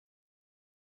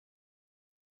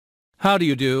How do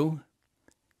you do?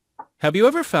 Have you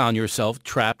ever found yourself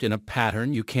trapped in a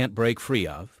pattern you can't break free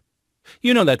of?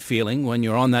 You know that feeling when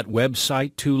you're on that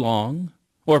website too long?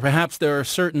 Or perhaps there are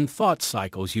certain thought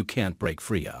cycles you can't break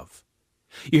free of.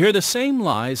 You hear the same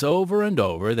lies over and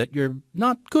over that you're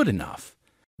not good enough,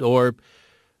 or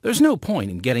there's no point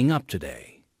in getting up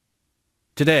today.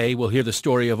 Today we'll hear the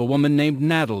story of a woman named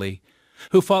Natalie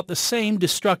who fought the same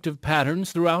destructive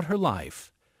patterns throughout her life,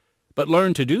 but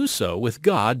learned to do so with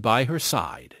God by her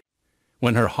side,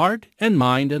 when her heart and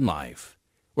mind and life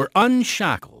were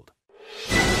unshackled.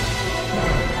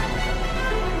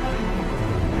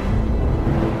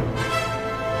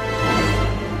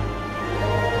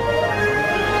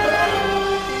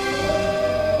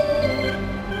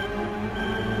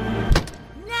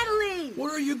 Natalie!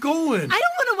 Where are you going? I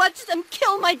don't want to watch them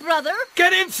kill my brother.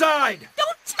 Get inside!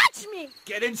 Don't touch me!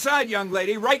 Get inside, young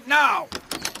lady, right now!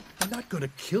 I'm not going to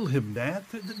kill him, Nat.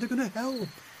 They're going to help.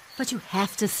 But you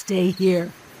have to stay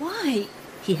here. Why?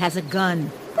 He has a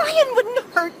gun. Brian wouldn't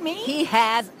hurt me. He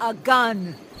has a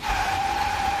gun.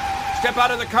 Step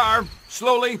out of the car,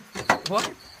 slowly. What?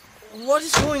 What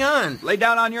is going on? Lay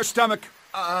down on your stomach.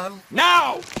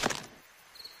 Now!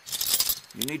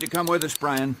 You need to come with us,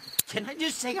 Brian. Can I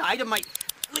just say hi to my...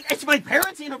 It's my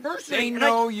parents' anniversary. They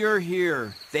know you're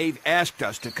here. They've asked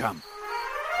us to come.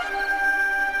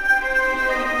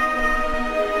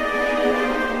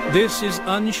 This is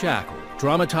Unshackled,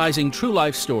 dramatizing true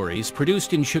life stories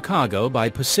produced in Chicago by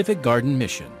Pacific Garden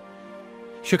Mission.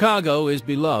 Chicago is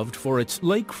beloved for its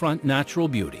lakefront natural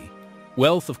beauty,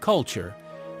 wealth of culture,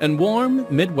 and warm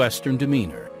Midwestern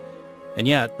demeanor. And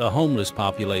yet, the homeless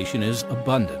population is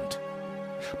abundant.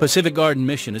 Pacific Garden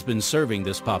Mission has been serving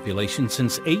this population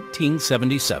since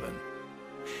 1877.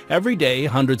 Every day,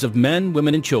 hundreds of men,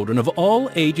 women, and children of all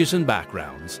ages and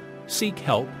backgrounds seek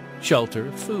help, shelter,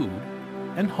 food,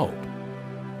 and hope.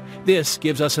 This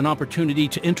gives us an opportunity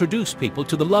to introduce people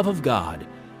to the love of God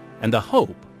and the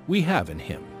hope we have in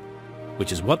Him,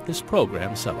 which is what this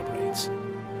program celebrates.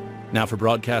 Now for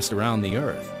broadcast around the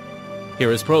earth,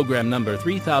 here is program number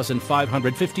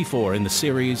 3554 in the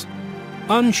series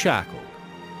Unshackled,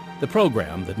 the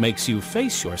program that makes you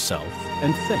face yourself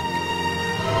and think.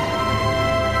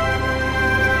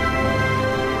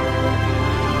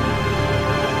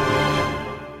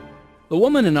 The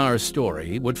woman in our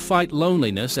story would fight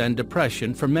loneliness and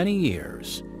depression for many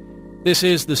years. This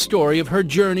is the story of her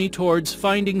journey towards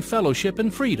finding fellowship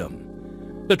and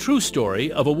freedom. The true story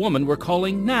of a woman we're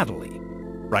calling Natalie,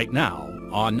 right now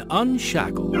on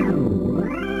Unshackled.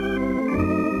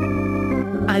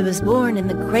 I was born in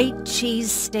the great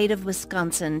cheese state of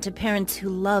Wisconsin to parents who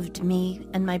loved me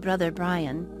and my brother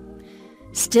Brian.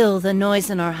 Still, the noise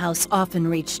in our house often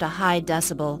reached a high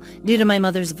decibel due to my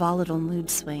mother's volatile mood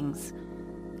swings.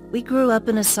 We grew up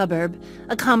in a suburb,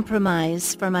 a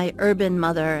compromise for my urban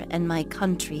mother and my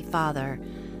country father.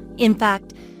 In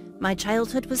fact, my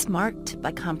childhood was marked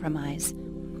by compromise.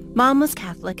 Mom was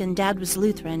Catholic and Dad was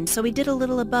Lutheran, so we did a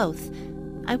little of both.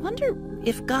 I wonder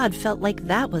if God felt like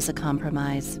that was a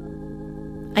compromise.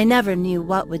 I never knew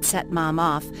what would set Mom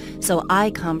off, so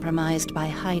I compromised by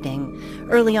hiding.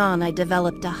 Early on, I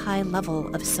developed a high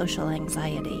level of social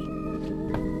anxiety.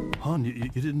 Hon, you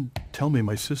didn't tell me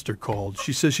my sister called.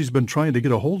 She says she's been trying to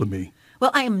get a hold of me. Well,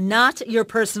 I am not your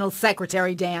personal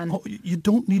secretary, Dan. Oh, you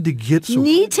don't need to get so...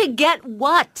 Need to get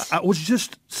what? I was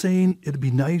just saying it'd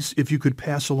be nice if you could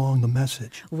pass along the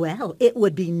message. Well, it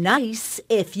would be nice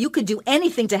if you could do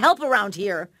anything to help around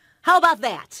here. How about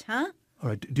that, huh? All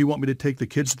right, do you want me to take the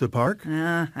kids to the park?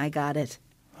 I got it.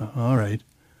 All right.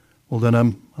 Well, then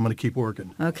I'm going to keep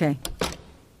working. Okay.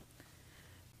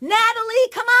 Natalie,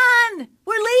 come on!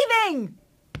 We're leaving!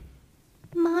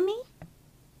 Mommy?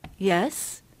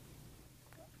 Yes?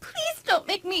 Please don't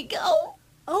make me go.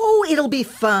 Oh, it'll be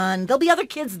fun. There'll be other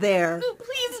kids there. Oh,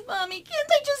 please, Mommy, can't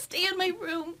I just stay in my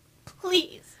room?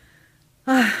 Please.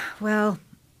 Well,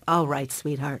 all right,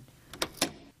 sweetheart.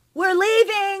 We're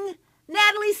leaving!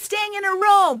 Natalie's staying in her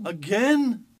room!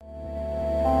 Again?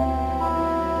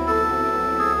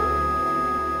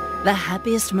 The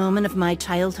happiest moment of my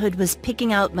childhood was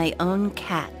picking out my own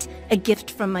cat, a gift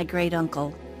from my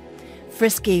great-uncle.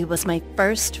 Frisky was my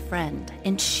first friend,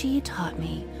 and she taught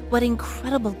me what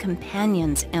incredible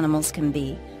companions animals can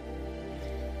be.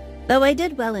 Though I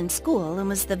did well in school and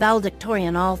was the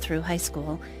valedictorian all through high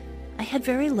school, I had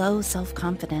very low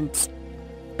self-confidence.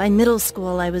 By middle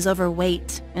school, I was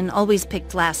overweight and always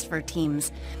picked last for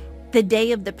teams. The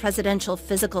day of the presidential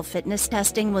physical fitness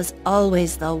testing was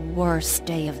always the worst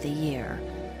day of the year.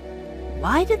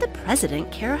 Why did the president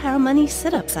care how many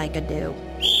sit-ups I could do?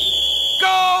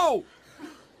 Go!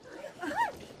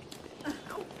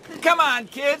 Come on,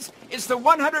 kids. It's the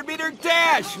 100-meter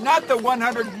dash, not the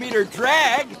 100-meter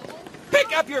drag.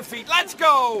 Pick up your feet. Let's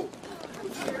go.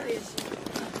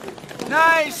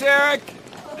 Nice, Eric.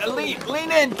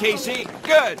 Lean in, Casey.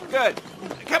 Good.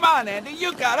 Come on, Andy.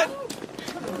 You got it.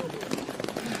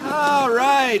 All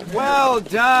right. Well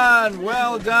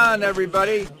done,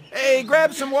 everybody. Hey,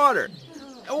 grab some water.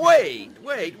 Wait.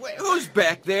 Who's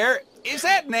back there? Is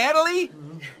that Natalie?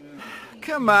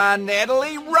 Come on,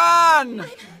 Natalie, run!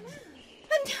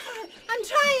 I'm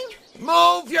trying.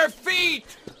 Move your feet!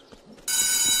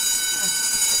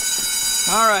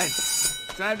 All right.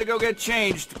 Time to go get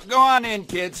changed. Go on in,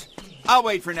 kids. I'll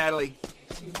wait for Natalie.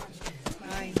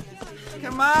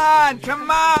 Come on.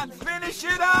 Finish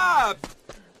it up.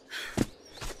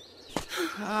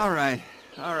 All right.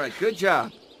 Good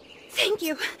job. Thank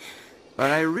you.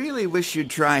 But I really wish you'd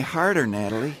try harder,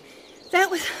 Natalie.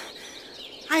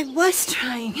 I was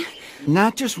trying.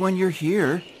 Not just when you're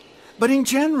here, but in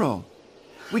general.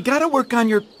 We gotta work on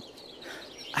your...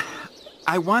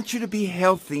 I want you to be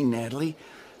healthy, Natalie.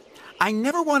 I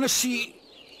never want to see...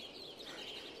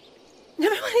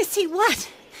 Never want to see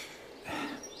what?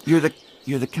 You're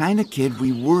the kind of kid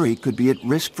we worry could be at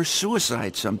risk for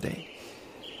suicide someday.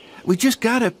 We just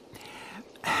gotta...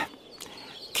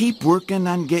 keep working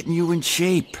on getting you in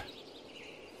shape.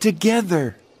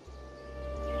 Together.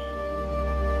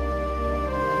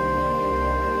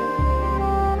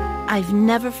 I've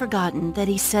never forgotten that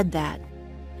he said that.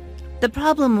 The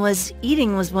problem was,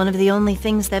 eating was one of the only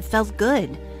things that felt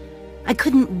good. I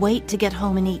couldn't wait to get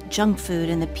home and eat junk food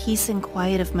in the peace and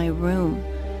quiet of my room.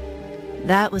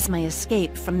 That was my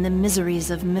escape from the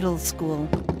miseries of middle school.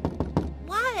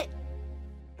 What?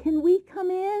 Can we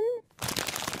come in?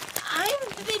 I'm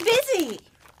busy.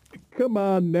 Come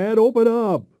on, Nat, open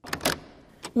up.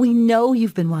 We know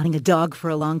you've been wanting a dog for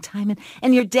a long time,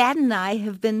 and your dad and I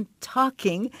have been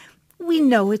talking. We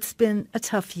know it's been a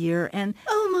tough year, and...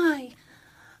 Oh, my.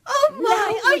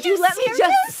 Now, Are would you let me serious?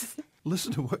 just...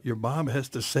 Listen to what your mom has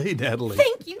to say, Natalie.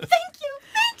 Thank you.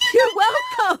 You're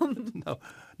welcome.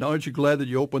 Now, aren't you glad that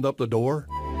you opened up the door?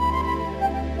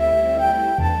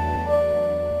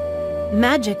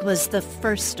 Magic was the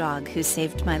first dog who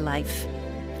saved my life.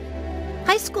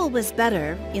 High school was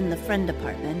better in the friend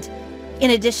department.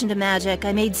 In addition to Magic,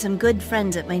 I made some good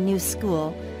friends at my new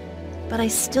school. But I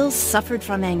still suffered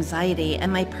from anxiety,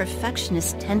 and my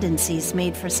perfectionist tendencies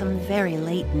made for some very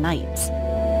late nights.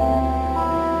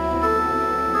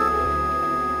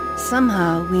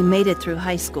 Somehow, we made it through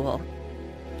high school.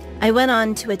 I went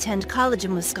on to attend college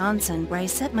in Wisconsin, where I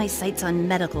set my sights on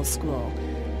medical school.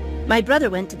 My brother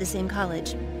went to the same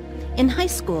college. In high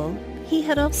school, he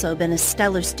had also been a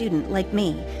stellar student like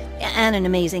me, and an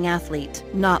amazing athlete,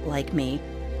 not like me.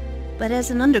 But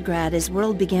as an undergrad, his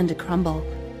world began to crumble.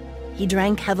 He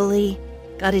drank heavily,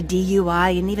 got a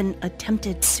DUI, and even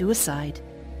attempted suicide.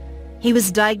 He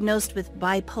was diagnosed with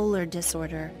bipolar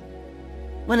disorder.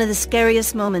 One of the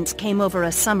scariest moments came over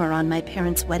a summer on my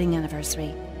parents' wedding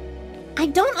anniversary. I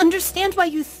don't understand why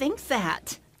you think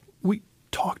that. We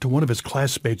talked to one of his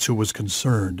classmates who was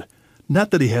concerned. Not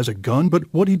that he has a gun,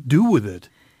 but what he'd do with it.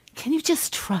 Can you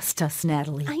just trust us,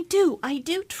 Natalie? I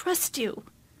do trust you.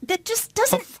 That just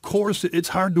doesn't... Of course, it's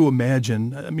hard to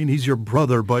imagine. I mean, he's your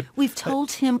brother, but... We've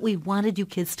told him we wanted you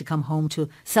kids to come home to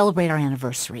celebrate our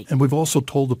anniversary. And we've also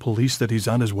told the police that he's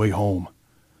on his way home.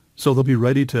 So they'll be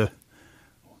ready to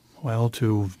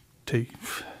take...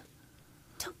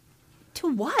 To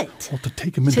what? Well, to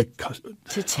take him into custody.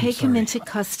 To take him into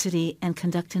custody and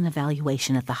conduct an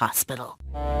evaluation at the hospital.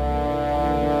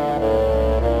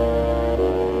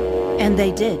 And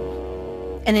they did.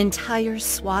 An entire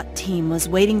SWAT team was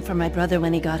waiting for my brother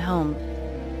when he got home.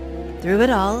 Through it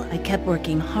all, I kept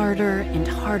working harder and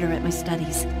harder at my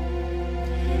studies.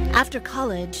 After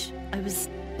college, I was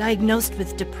diagnosed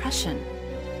with depression.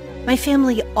 My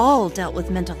family all dealt with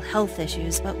mental health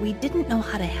issues, but we didn't know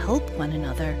how to help one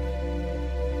another.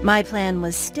 My plan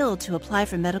was still to apply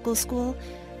for medical school,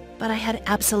 but I had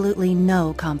absolutely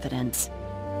no confidence.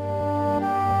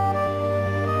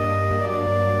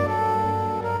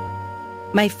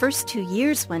 My first 2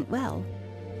 years went well.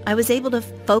 I was able to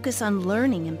focus on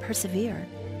learning and persevere.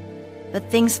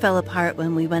 But things fell apart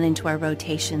when we went into our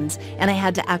rotations, and I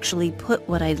had to actually put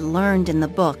what I'd learned in the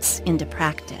books into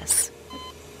practice.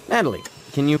 Natalie,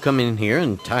 can you come in here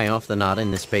and tie off the knot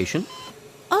in this patient?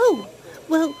 Oh,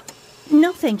 well,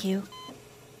 no thank you.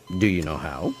 Do you know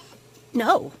how?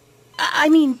 No. I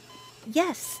mean,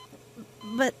 yes,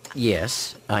 but...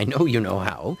 Yes, I know you know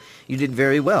how. You did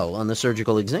very well on the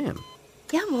surgical exam.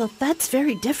 Yeah, well, that's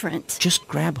very different. Just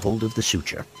grab hold of the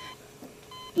suture.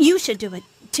 You should do it,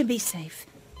 to be safe.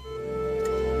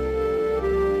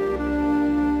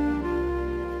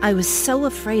 I was so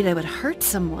afraid I would hurt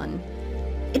someone.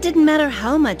 It didn't matter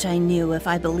how much I knew if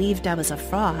I believed I was a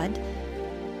fraud.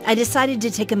 I decided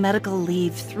to take a medical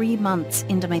leave 3 months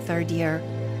into my 3rd year.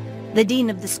 The dean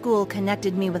of the school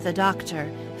connected me with a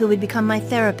doctor who would become my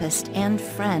therapist and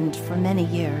friend for many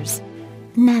years.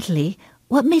 Natalie,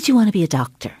 what made you want to be a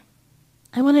doctor?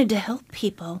 I wanted to help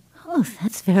people. Oh,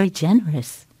 that's very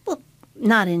generous. Well,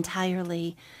 not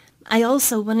entirely. I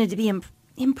also wanted to be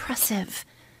impressive.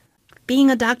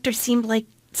 Being a doctor seemed like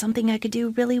something I could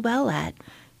do really well at.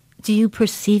 Do you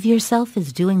perceive yourself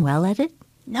as doing well at it?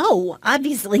 No,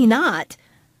 obviously not.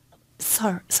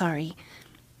 Sorry.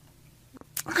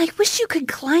 I wish you could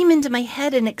climb into my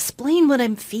head and explain what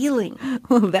I'm feeling.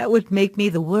 Well, that would make me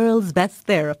the world's best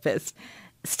therapist.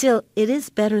 Still, it is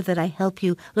better that I help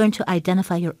you learn to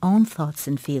identify your own thoughts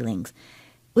and feelings.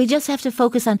 We just have to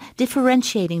focus on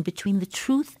differentiating between the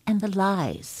truth and the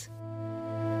lies.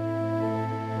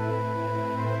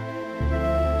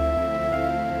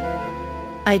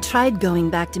 I tried going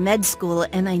back to med school,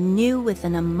 and I knew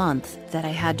within a month that I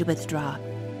had to withdraw.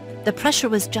 The pressure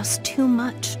was just too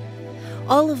much.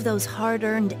 All of those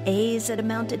hard-earned A's had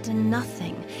amounted to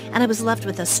nothing, and I was left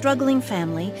with a struggling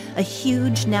family, a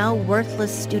huge, now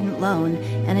worthless student loan,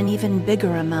 and an even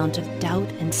bigger amount of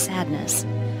doubt and sadness.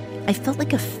 I felt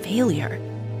like a failure.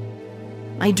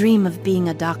 My dream of being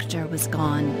a doctor was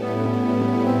gone.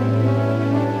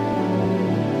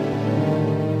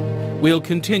 We'll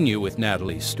continue with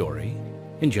Natalie's story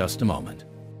in just a moment.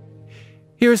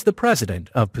 Here's the president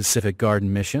of Pacific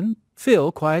Garden Mission,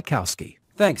 Phil Kwiatkowski.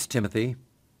 Thanks, Timothy.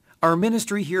 Our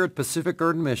ministry here at Pacific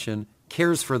Garden Mission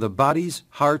cares for the bodies,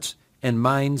 hearts, and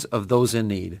minds of those in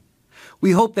need.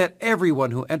 We hope that everyone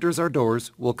who enters our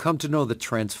doors will come to know the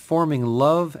transforming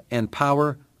love and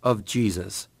power of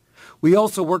Jesus. We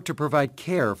also work to provide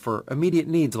care for immediate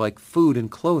needs like food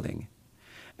and clothing.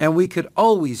 And we could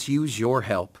always use your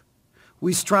help.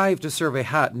 We strive to serve a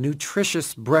hot,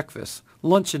 nutritious breakfast,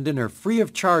 lunch, and dinner free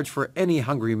of charge for any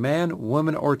hungry man,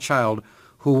 woman, or child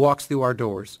who walks through our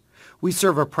doors. We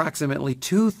serve approximately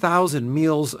 2,000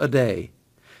 meals a day.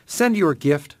 Send your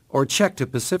gift or check to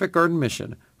Pacific Garden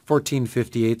Mission,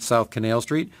 1458 South Canal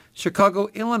Street, Chicago,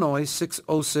 Illinois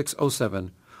 60607,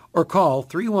 or call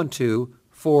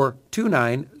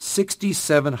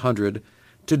 312-429-6700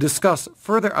 to discuss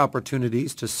further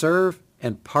opportunities to serve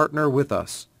and partner with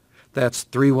us. That's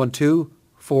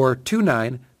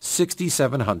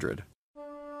 312-429-6700.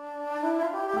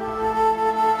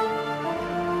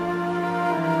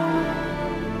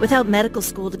 Without medical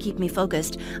school to keep me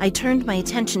focused, I turned my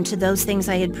attention to those things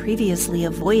I had previously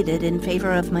avoided in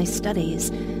favor of my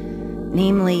studies,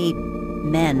 namely,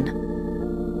 men.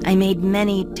 I made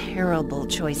many terrible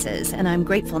choices, and I'm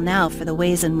grateful now for the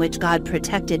ways in which God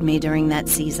protected me during that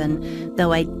season,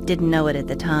 though I didn't know it at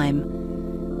the time.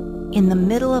 In the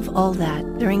middle of all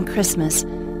that, during Christmas,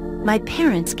 my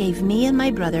parents gave me and my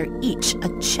brother each a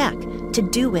check to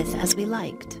do with as we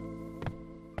liked.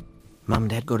 Mom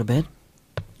and Dad go to bed?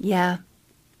 Yeah.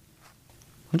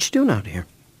 What you doing out here?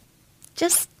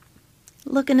 Just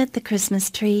looking at the Christmas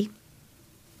tree.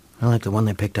 I like the one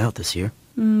they picked out this year.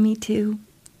 Me too.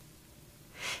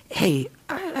 Hey,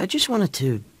 I just wanted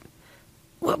to...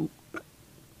 Well,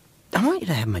 I want you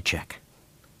to have my check.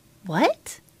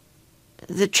 What?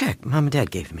 The check Mom and Dad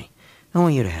gave me. I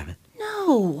want you to have it.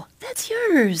 No, that's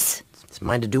yours. It's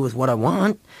mine to do with what I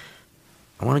want.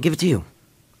 I want to give it to you.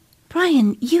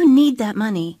 Brian, you need that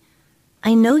money.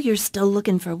 I know you're still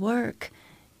looking for work,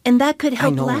 and that could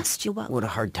help last you while... what a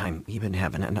hard time you've been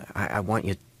having, and I want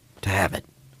you to have it,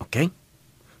 okay?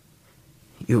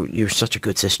 You're such a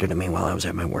good sister to me while I was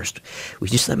at my worst. Will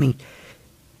you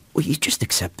just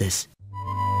accept this?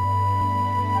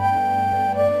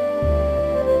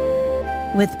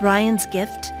 With Brian's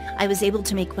gift, I was able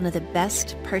to make one of the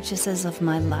best purchases of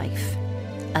my life.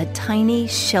 A tiny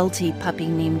Sheltie puppy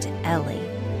named Ellie.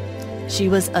 She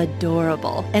was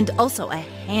adorable and also a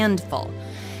handful.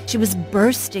 She was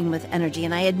bursting with energy,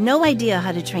 and I had no idea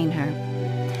how to train her.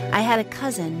 I had a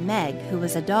cousin, Meg, who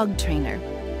was a dog trainer.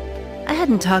 I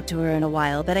hadn't talked to her in a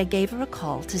while, but I gave her a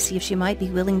call to see if she might be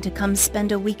willing to come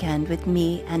spend a weekend with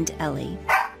me and Ellie.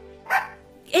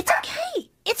 It's okay.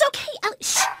 It's okay. Ellie,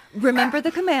 shh. Remember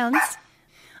the commands.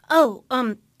 Oh,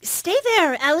 stay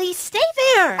there, Ellie. Stay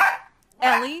there.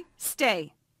 Ellie,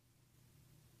 stay.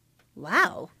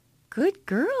 Wow. Good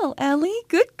girl, Ellie.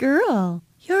 Good girl.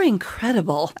 You're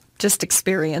incredible. Just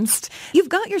experienced. You've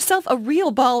got yourself a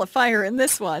real ball of fire in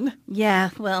this one. Yeah,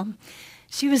 well,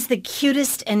 she was the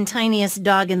cutest and tiniest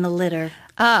dog in the litter.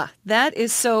 Ah, that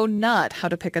is so not how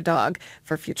to pick a dog,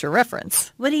 for future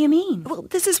reference. What do you mean? Well,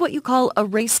 this is what you call a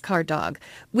race car dog.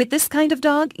 With this kind of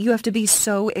dog, you have to be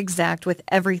so exact with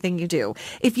everything you do.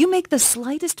 If you make the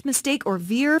slightest mistake or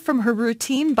veer from her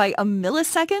routine by a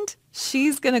millisecond,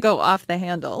 she's going to go off the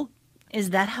handle.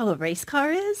 Is that how a race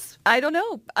car is? I don't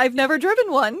know. I've never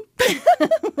driven one.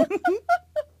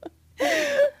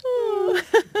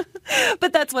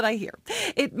 But that's what I hear.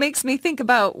 It makes me think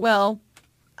about, well,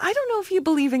 I don't know if you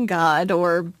believe in God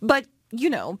but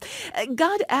you know,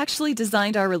 God actually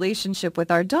designed our relationship with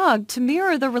our dog to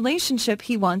mirror the relationship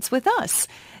he wants with us.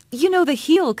 You know the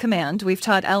heel command we've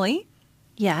taught Ellie?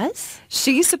 Yes.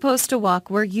 She's supposed to walk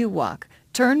where you walk,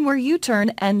 turn where you turn,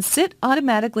 and sit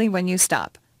automatically when you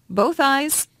stop. Both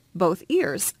eyes, both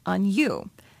ears on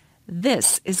you.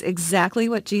 This is exactly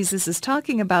what Jesus is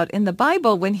talking about in the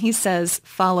Bible when he says,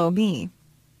 "Follow me."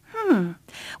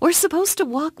 We're supposed to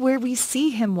walk where we see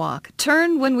him walk,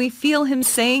 turn when we feel him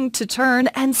saying to turn,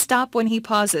 and stop when he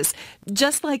pauses.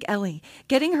 Just like Ellie,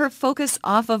 getting her focus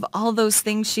off of all those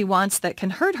things she wants that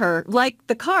can hurt her, like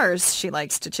the cars she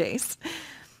likes to chase.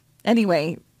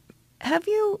 Anyway, have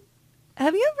you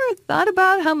ever thought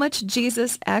about how much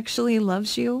Jesus actually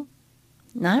loves you?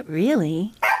 Not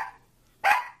really.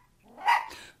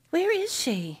 Where is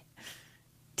she?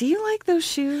 Do you like those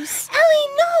shoes? Ellie,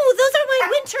 no! Those are my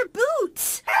winter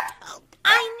boots!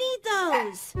 I need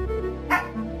those!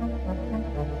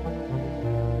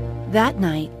 That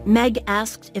night, Meg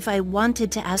asked if I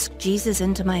wanted to ask Jesus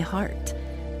into my heart.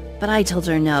 But I told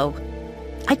her no.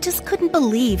 I just couldn't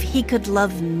believe he could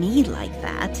love me like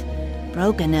that,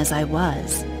 broken as I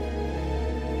was.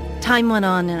 Time went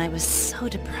on and I was so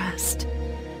depressed.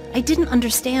 I didn't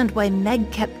understand why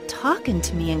Meg kept talking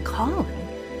to me and calling.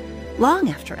 Long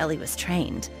after Ellie was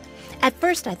trained. At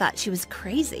first I thought she was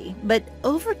crazy, but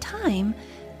over time,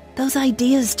 those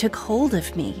ideas took hold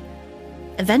of me.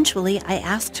 Eventually, I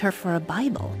asked her for a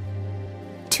Bible.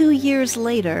 2 years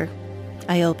later,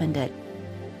 I opened it.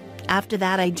 After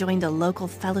that, I joined a local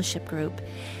fellowship group.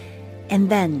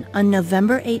 And then, on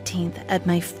November 18th, at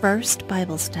my first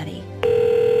Bible study,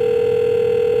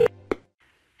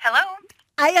 Hello?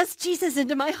 I asked Jesus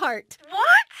into my heart.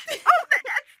 What? Oh,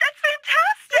 that's fantastic.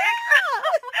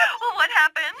 Well, what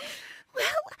happened?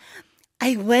 Well,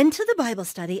 I went to the Bible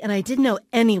study and I didn't know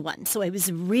anyone, so I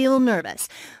was real nervous.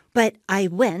 But I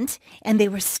went and they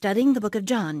were studying the book of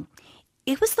John.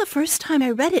 It was the first time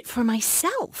I read it for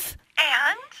myself.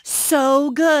 And?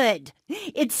 So good.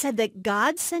 It said that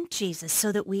God sent Jesus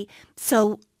so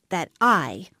that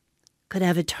I could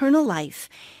have eternal life.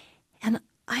 And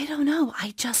I don't know,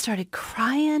 I just started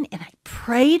crying and I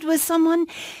prayed with someone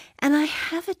and I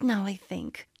have it now, I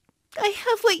think. I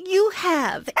have what you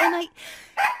have and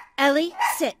Ellie,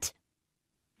 sit.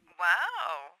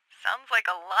 Wow. Sounds like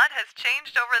a lot has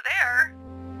changed over there.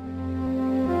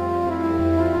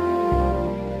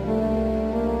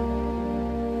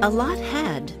 A lot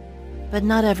had, but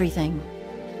not everything.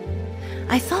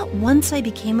 I thought once I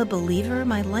became a believer,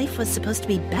 my life was supposed to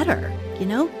be better,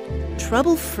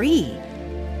 trouble-free.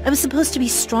 I was supposed to be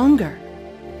stronger.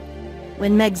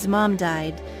 When Meg's mom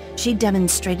died, she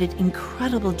demonstrated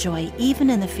incredible joy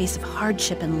even in the face of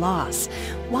hardship and loss.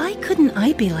 Why couldn't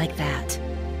I be like that?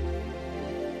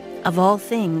 Of all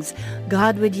things,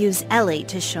 God would use Ellie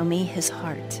to show me his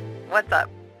heart. What's up?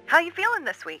 How you feeling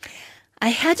this week? I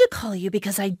had to call you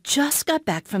because I just got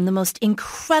back from the most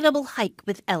incredible hike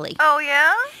with Ellie. Oh,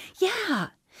 yeah? Yeah.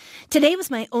 Today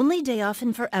was my only day off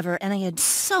in forever, and I had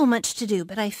so much to do,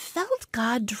 but I felt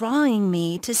God drawing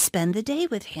me to spend the day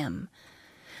with him.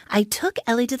 I took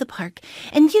Ellie to the park,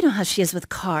 and you know how she is with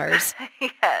cars.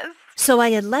 Yes. So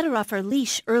I had let her off her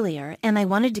leash earlier, and I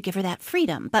wanted to give her that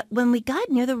freedom. But when we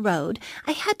got near the road,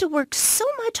 I had to work so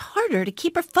much harder to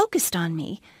keep her focused on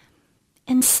me.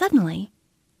 And suddenly,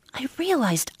 I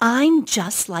realized I'm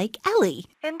just like Ellie.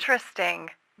 Interesting.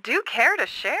 Do care to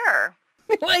share?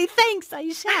 Why, thanks, I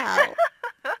shall.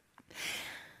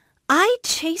 I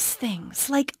chase things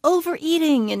like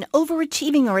overeating and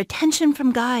overachieving or attention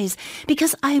from guys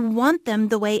because I want them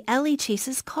the way Ellie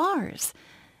chases cars.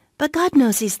 But God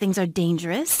knows these things are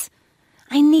dangerous.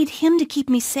 I need him to keep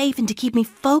me safe and to keep me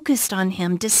focused on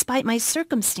him despite my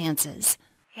circumstances.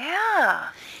 Yeah.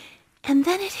 And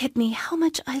then it hit me how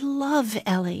much I love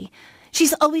Ellie.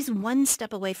 She's always one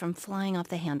step away from flying off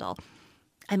the handle.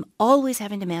 I'm always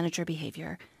having to manage her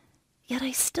behavior. Yet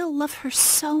I still love her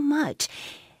so much.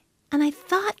 And I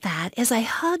thought that as I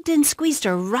hugged and squeezed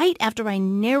her right after I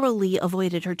narrowly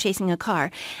avoided her chasing a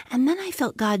car. And then I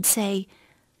felt God say,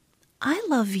 I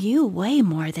love you way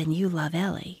more than you love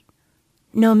Ellie,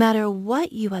 no matter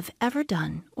what you have ever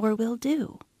done or will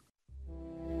do.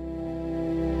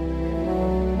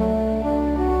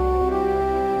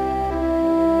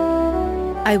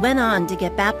 I went on to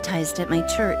get baptized at my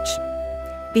church.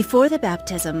 Before the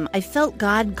baptism, I felt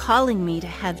God calling me to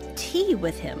have tea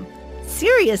with him.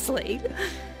 Seriously.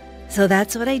 So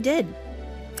that's what I did.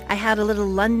 I had a little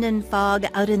London fog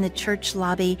out in the church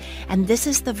lobby, and this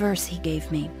is the verse he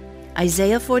gave me.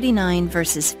 Isaiah 49,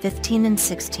 verses 15 and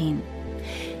 16.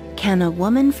 Can a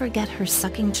woman forget her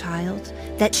sucking child,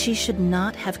 that she should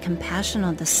not have compassion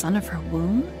on the son of her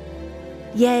womb?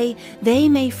 Yea, they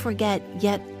may forget,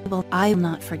 yet will I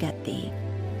not forget thee.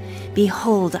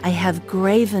 Behold, I have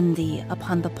graven thee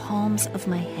upon the palms of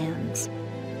my hands.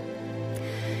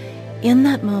 In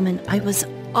that moment, I was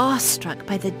awestruck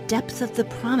by the depth of the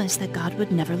promise that God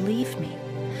would never leave me.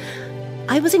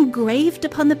 I was engraved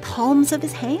upon the palms of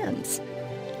his hands.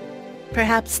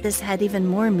 Perhaps this had even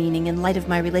more meaning in light of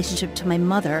my relationship to my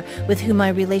mother, with whom my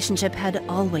relationship had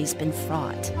always been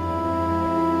fraught.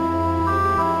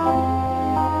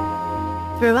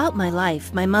 Throughout my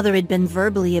life, my mother had been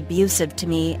verbally abusive to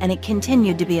me, and it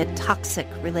continued to be a toxic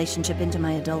relationship into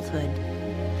my adulthood.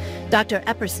 Dr.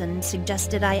 Epperson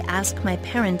suggested I ask my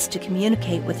parents to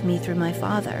communicate with me through my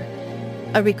father,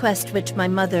 a request which my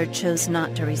mother chose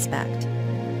not to respect.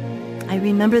 I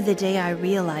remember the day I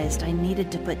realized I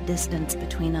needed to put distance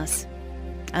between us.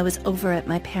 I was over at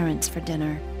my parents' for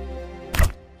dinner.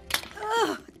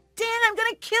 Oh, Dan, I'm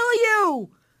gonna kill you!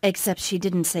 Except she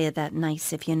didn't say it that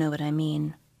nice, if you know what I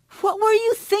mean. What were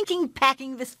you thinking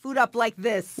packing this food up like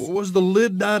this? Was the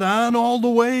lid not on all the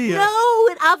way? No,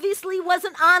 it obviously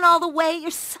wasn't on all the way.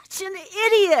 You're such an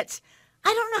idiot.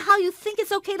 I don't know how you think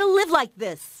it's okay to live like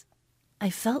this. I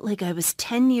felt like I was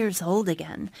 10 years old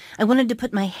again. I wanted to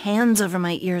put my hands over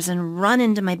my ears and run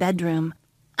into my bedroom.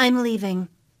 I'm leaving.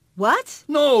 What?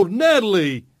 No,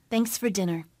 Natalie! Thanks for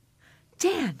dinner.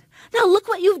 Dan, now look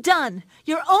what you've done.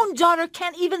 Your own daughter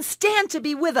can't even stand to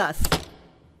be with us.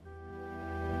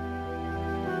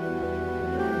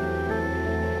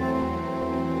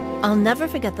 I'll never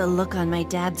forget the look on my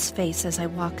dad's face as I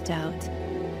walked out.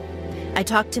 I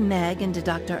talked to Meg and to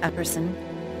Dr. Epperson.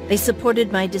 They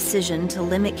supported my decision to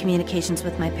limit communications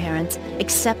with my parents,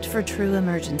 except for true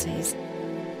emergencies.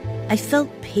 I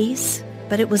felt peace,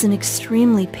 but it was an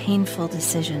extremely painful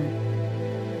decision.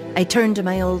 I turned to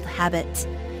my old habits,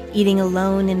 eating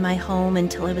alone in my home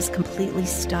until I was completely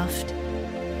stuffed.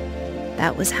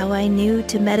 That was how I knew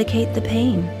to medicate the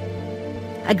pain.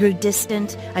 I grew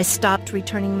distant, I stopped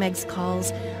returning Meg's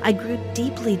calls, I grew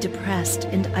deeply depressed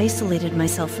and isolated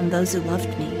myself from those who loved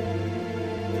me.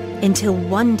 Until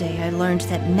one day I learned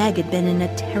that Meg had been in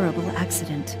a terrible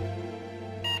accident.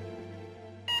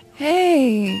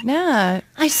 Hey, Nat.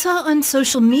 I saw on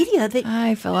social media that...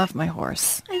 I fell off my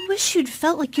horse. I wish you'd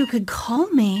felt like you could call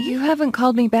me. You haven't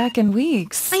called me back in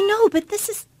weeks. I know, but this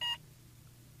is...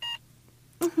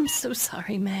 I'm so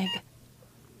sorry, Meg.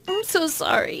 I'm so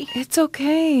sorry. It's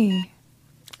okay.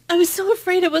 I was so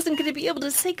afraid I wasn't going to be able to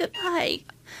say goodbye.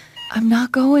 I'm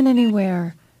not going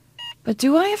anywhere. But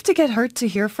do I have to get hurt to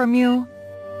hear from you?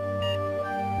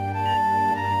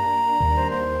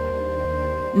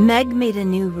 Meg made a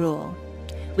new rule.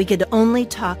 We could only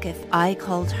talk if I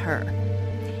called her.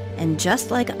 And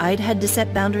just like I'd had to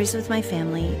set boundaries with my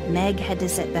family, Meg had to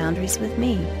set boundaries with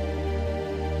me.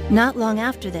 Not long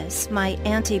after this, my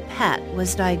Auntie Pat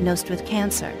was diagnosed with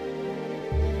cancer.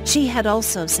 She had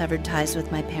also severed ties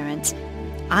with my parents.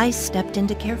 I stepped in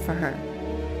to care for her.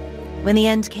 When the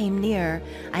end came near,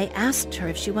 I asked her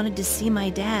if she wanted to see my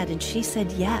dad, and she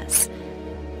said yes.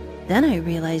 Then I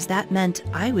realized that meant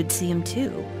I would see him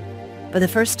too, for the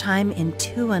first time in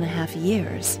 2.5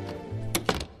 years.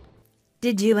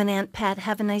 Did you and Aunt Pat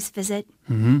have a nice visit?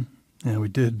 Mm-hmm. Yeah, we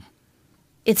did.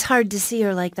 It's hard to see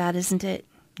her like that, isn't it?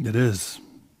 It is.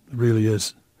 It really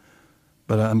is.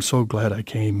 But I'm so glad I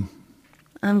came.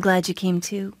 I'm glad you came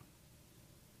too.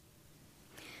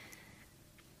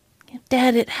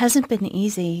 Dad, it hasn't been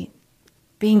easy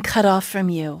being cut off from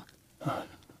you.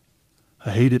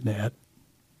 I hate it, Nat.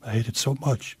 I hate it so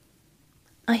much.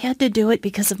 I had to do it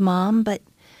because of Mom, but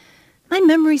my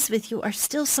memories with you are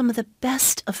still some of the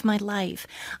best of my life.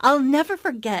 I'll never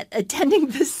forget attending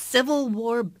the Civil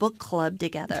War book club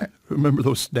together. Remember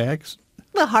those snacks?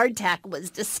 The hardtack was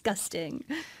disgusting.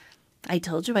 I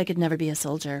told you I could never be a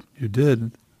soldier. You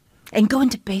did. And going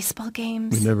to baseball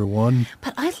games. We never won.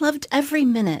 But I loved every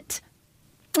minute.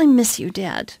 I miss you,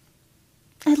 Dad.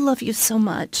 I love you so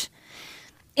much.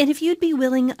 And if you'd be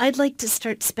willing, I'd like to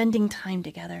start spending time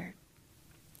together.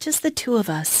 Just the two of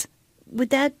us. Would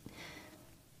that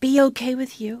be okay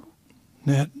with you?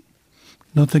 Nat,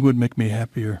 nothing would make me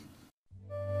happier.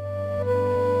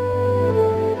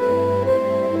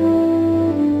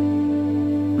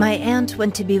 My aunt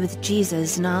went to be with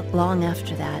Jesus not long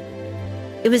after that.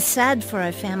 It was sad for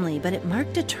our family, but it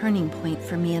marked a turning point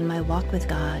for me in my walk with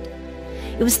God.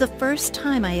 It was the first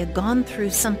time I had gone through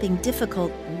something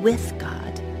difficult with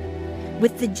God,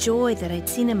 with the joy that I'd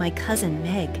seen in my cousin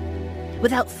Meg.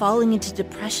 Without falling into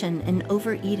depression and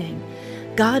overeating,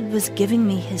 God was giving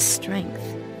me his strength.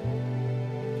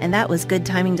 And that was good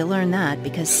timing to learn that,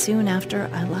 because soon after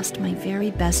I lost my very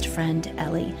best friend,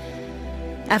 Ellie.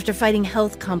 After fighting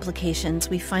health complications,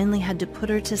 we finally had to put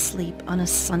her to sleep on a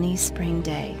sunny spring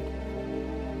day.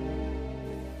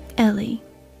 Ellie,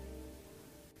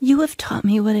 you have taught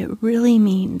me what it really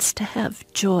means to have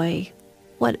joy,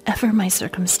 whatever my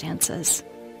circumstances.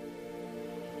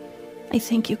 I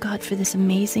thank you, God, for this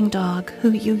amazing dog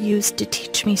who you used to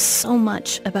teach me so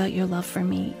much about your love for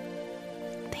me.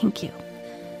 Thank you.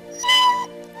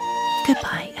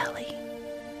 Goodbye, Ellie.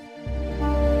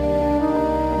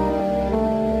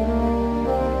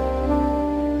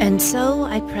 And so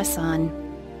I press on.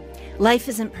 Life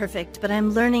isn't perfect, but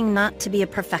I'm learning not to be a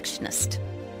perfectionist.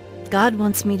 God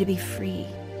wants me to be free.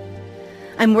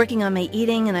 I'm working on my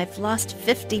eating, and I've lost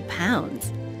 50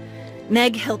 pounds.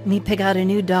 Meg helped me pick out a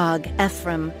new dog,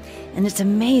 Ephraim, and it's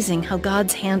amazing how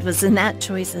God's hand was in that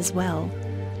choice as well.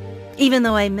 Even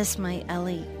though I miss my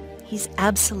Ellie, he's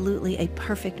absolutely a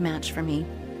perfect match for me.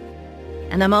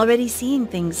 And I'm already seeing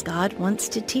things God wants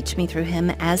to teach me through him,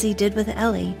 as he did with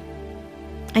Ellie.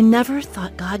 I never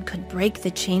thought God could break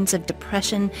the chains of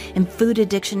depression and food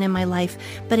addiction in my life,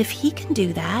 but if he can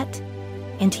do that,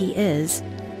 and he is,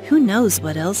 who knows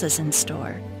what else is in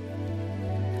store?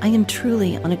 I am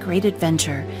truly on a great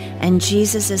adventure, and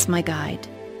Jesus is my guide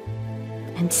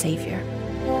and Savior.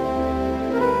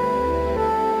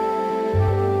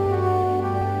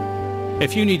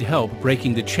 If you need help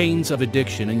breaking the chains of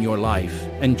addiction in your life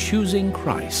and choosing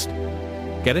Christ,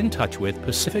 get in touch with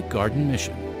Pacific Garden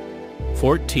Mission,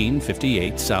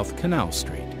 1458 South Canal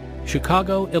Street,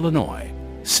 Chicago, Illinois,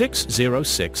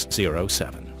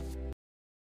 60607.